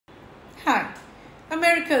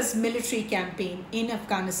America's military campaign in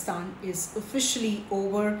Afghanistan is officially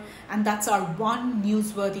over, and that's our one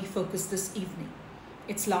newsworthy focus this evening.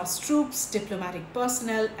 Its last troops, diplomatic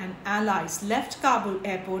personnel, and allies left Kabul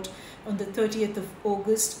airport on the 30th of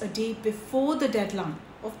August, a day before the deadline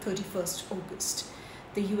of 31st August.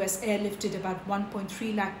 The US airlifted about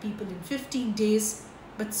 1.3 lakh people in 15 days,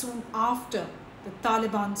 but soon after, the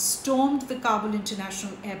Taliban stormed the Kabul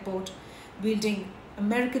International Airport, wielding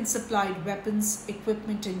American-supplied weapons,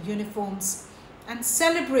 equipment and uniforms, and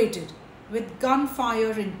celebrated with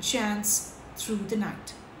gunfire and chants through the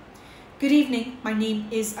night. Good evening, my name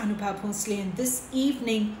is Anubha Bhonsle, and this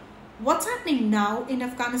evening, what's happening now in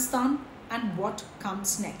Afghanistan and what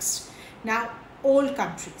comes next? Now, all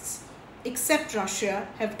countries, except Russia,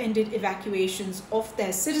 have ended evacuations of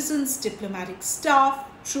their citizens, diplomatic staff,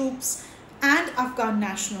 troops, and Afghan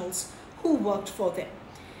nationals who worked for them.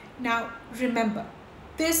 Now, remember,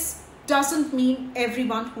 this doesn't mean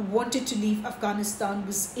everyone who wanted to leave Afghanistan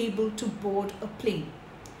was able to board a plane.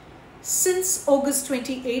 Since August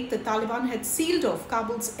 28, the Taliban had sealed off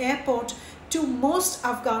Kabul's airport to most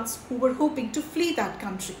Afghans who were hoping to flee that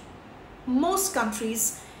country. Most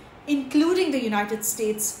countries, including the United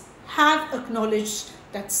States, have acknowledged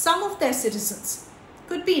that some of their citizens,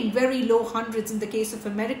 could be in very low hundreds in the case of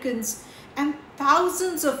Americans, and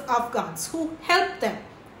thousands of Afghans who helped them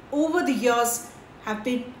over the years have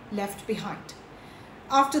been left behind.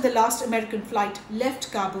 After the last American flight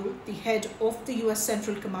left Kabul, the head of the US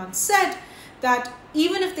Central Command said that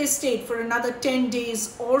even if they stayed for another 10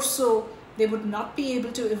 days or so, they would not be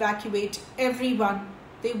able to evacuate everyone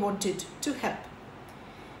they wanted to help.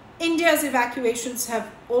 India's evacuations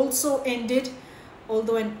have also ended,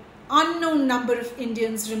 although an unknown number of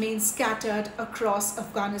Indians remain scattered across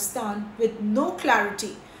Afghanistan with no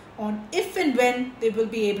clarity on if and when they will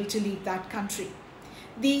be able to leave that country.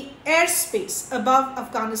 The airspace above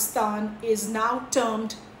Afghanistan is now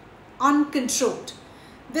termed uncontrolled.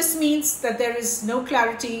 This means that there is no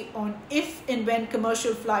clarity on if and when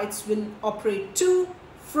commercial flights will operate to,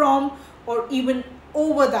 from, or even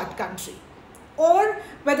over that country, or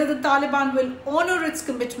whether the Taliban will honor its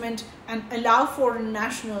commitment and allow foreign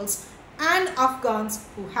nationals and Afghans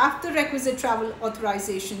who have the requisite travel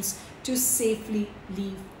authorizations to safely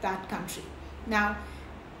leave that country. Now,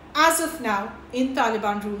 as of now, in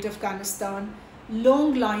Taliban-ruled Afghanistan,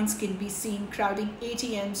 long lines can be seen crowding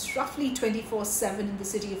ATMs roughly 24/7 in the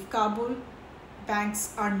city of Kabul.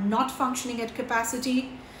 Banks are not functioning at capacity.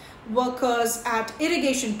 Workers at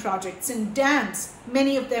irrigation projects and dams,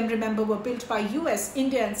 many of them, remember, were built by US,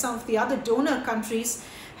 India, and some of the other donor countries,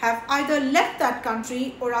 have either left that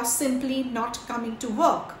country or are simply not coming to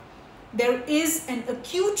work. There is an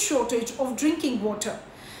acute shortage of drinking water.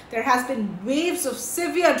 There has been waves of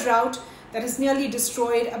severe drought that has nearly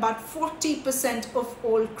destroyed about 40% of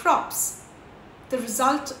all crops. The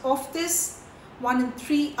result of this, 1 in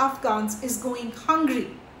 3 Afghans is going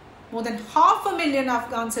hungry. More than 500,000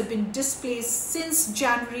 Afghans have been displaced since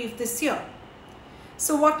January of this year.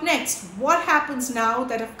 So what next? What happens now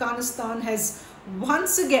that Afghanistan has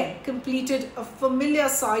once again completed a familiar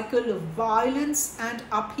cycle of violence and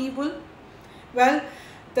upheaval? Well,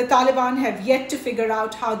 the Taliban have yet to figure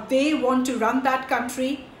out how they want to run that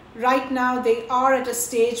country. Right now, they are at a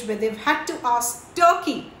stage where they've had to ask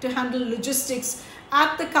Turkey to handle logistics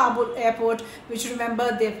at the Kabul airport, which,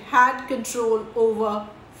 remember, they've had control over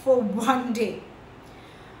for 1 day.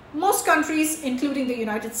 Most countries, including the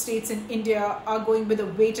United States and India, are going with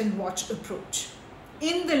a wait-and-watch approach.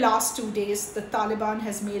 In the last 2 days, the Taliban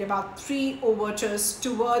has made about 3 overtures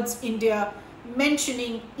towards India,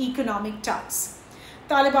 mentioning economic ties.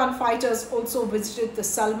 Taliban fighters also visited the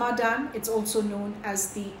Salma Dam. It's also known as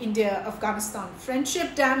the India-Afghanistan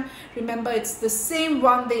Friendship Dam. Remember, it's the same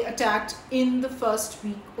one they attacked in the first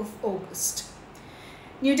week of August.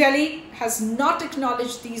 New Delhi has not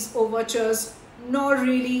acknowledged these overtures, nor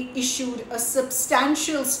really issued a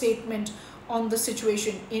substantial statement on the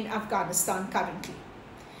situation in Afghanistan currently.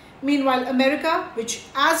 Meanwhile, America, which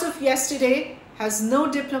as of yesterday has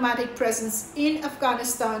no diplomatic presence in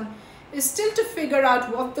Afghanistan, is still to figure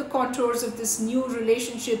out what the contours of this new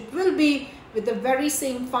relationship will be with the very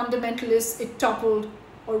same fundamentalists it toppled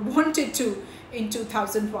or wanted to in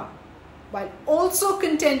 2001, while also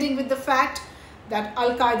contending with the fact that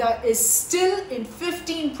Al-Qaeda is still in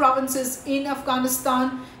 15 provinces in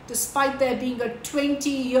Afghanistan, despite there being a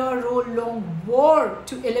 20-year-old long war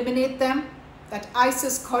to eliminate them. That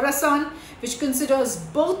ISIS Khorasan, which considers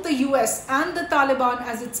both the US and the Taliban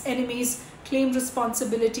as its enemies, claimed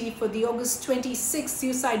responsibility for the August 26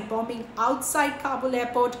 suicide bombing outside Kabul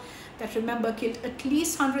airport that, remember, killed at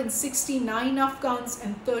least 169 Afghans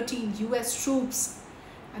and 13 US troops.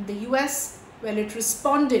 And the US, well, it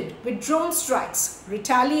responded with drone strikes,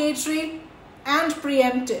 retaliatory and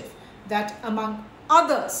preemptive, that among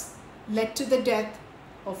others led to the death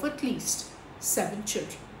of at least 7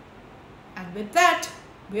 children. And with that,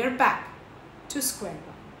 we're back to square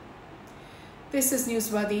one. This is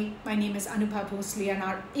Newsworthy. My name is Anubha Bhonsle, and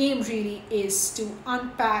our aim really is to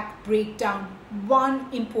unpack, break down one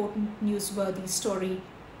important newsworthy story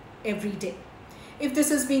every day. If this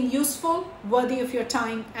has been useful, worthy of your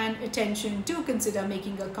time and attention, do consider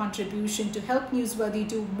making a contribution to help Newsworthy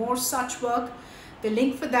do more such work. The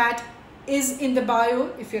link for that is in the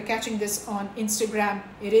bio if you're catching this on Instagram.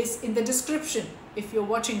 It is in the description if you're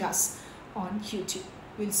watching us on YouTube.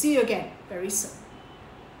 We'll see you again very soon.